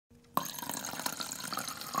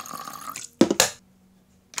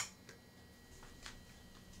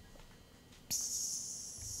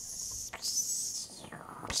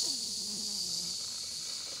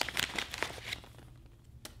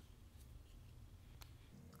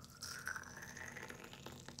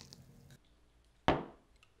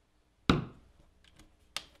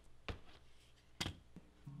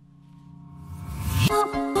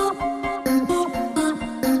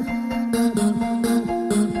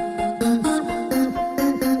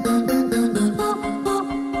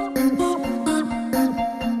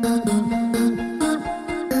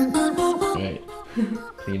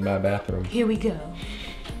bathroom. Here we go.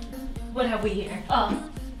 What have we here? Oh,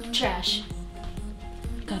 trash.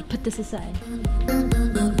 Gotta put this aside.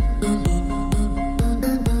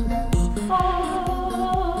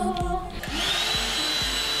 Oh.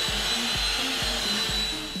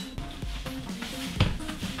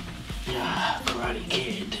 Yeah, Karate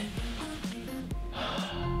Kid.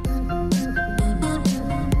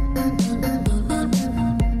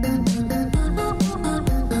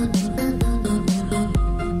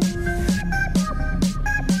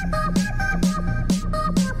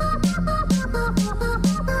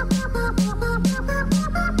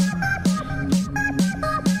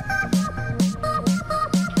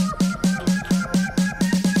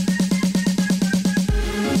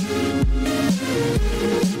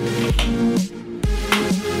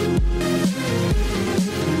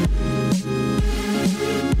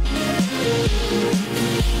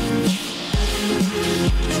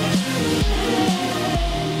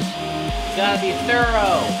 Gotta be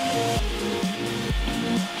thorough.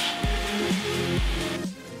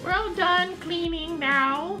 We're all done cleaning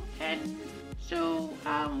now, and so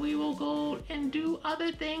we will go and do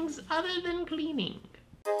other things other than cleaning.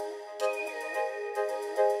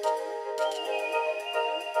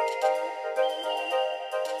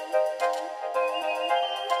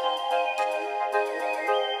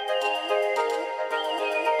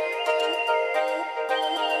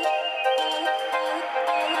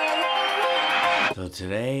 So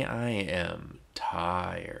today I am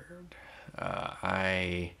tired.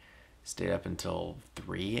 I stayed up until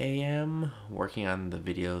 3 a.m. working on the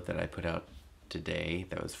video that I put out today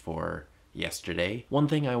that was for yesterday. One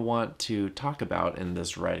thing I want to talk about in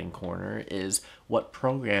this writing corner is what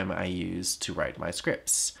program I use to write my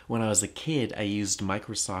scripts. When I was a kid, I used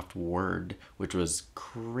Microsoft Word, which was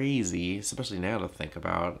crazy, especially now to think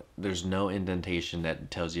about. There's no indentation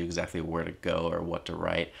that tells you exactly where to go or what to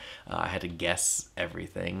write. I had to guess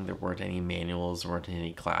everything. There weren't any manuals, there weren't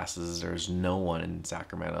any classes. There's no one in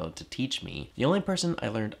Sacramento to teach me. The only person I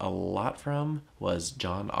learned a lot from was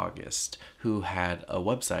John August, who had a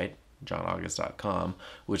website, johnaugust.com,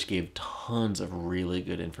 which gave tons of really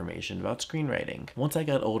good information about screenwriting. Once I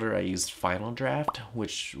got older, I used Final Draft,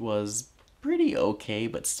 which was pretty okay,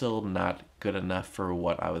 but still not good enough for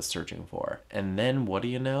what I was searching for. And then, what do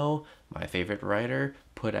you know? My favorite writer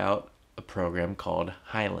put out a program called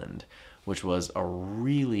Highland, which was a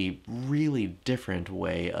really, really different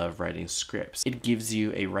way of writing scripts. It gives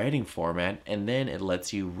you a writing format, and then it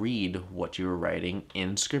lets you read what you were writing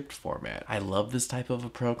in script format. I love this type of a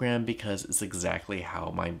program because it's exactly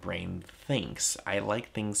how my brain thinks. I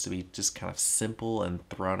like things to be just kind of simple and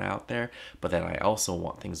thrown out there, but then I also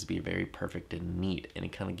want things to be very perfect and neat, and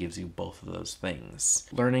it kind of gives you both of those things.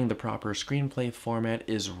 Learning the proper screenplay format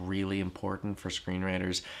is really important for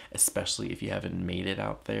screenwriters, especially if you haven't made it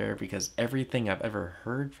out there, because everything I've ever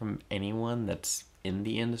heard from anyone that's in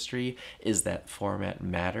the industry is that format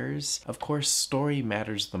matters. Of course, story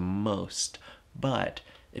matters the most, but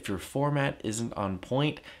if your format isn't on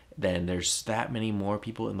point, then there's that many more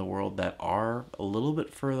people in the world that are a little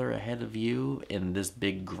bit further ahead of you in this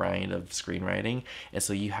big grind of screenwriting, and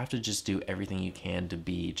so you have to just do everything you can to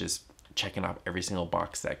be just checking off every single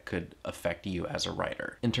box that could affect you as a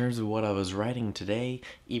writer. In terms of what I was writing today,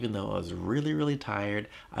 even though I was really, really tired,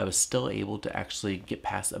 I was still able to actually get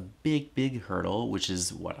past a big hurdle, which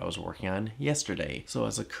is what I was working on yesterday. So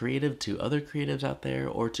as a creative to other creatives out there,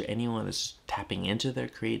 or to anyone that's tapping into their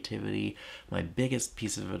creativity, my biggest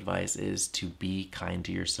piece of advice is to be kind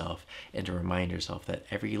to yourself and to remind yourself that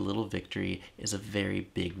every little victory is a very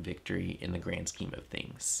big victory in the grand scheme of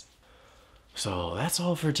things. So that's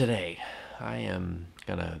all for today. I am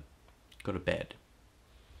gonna go to bed.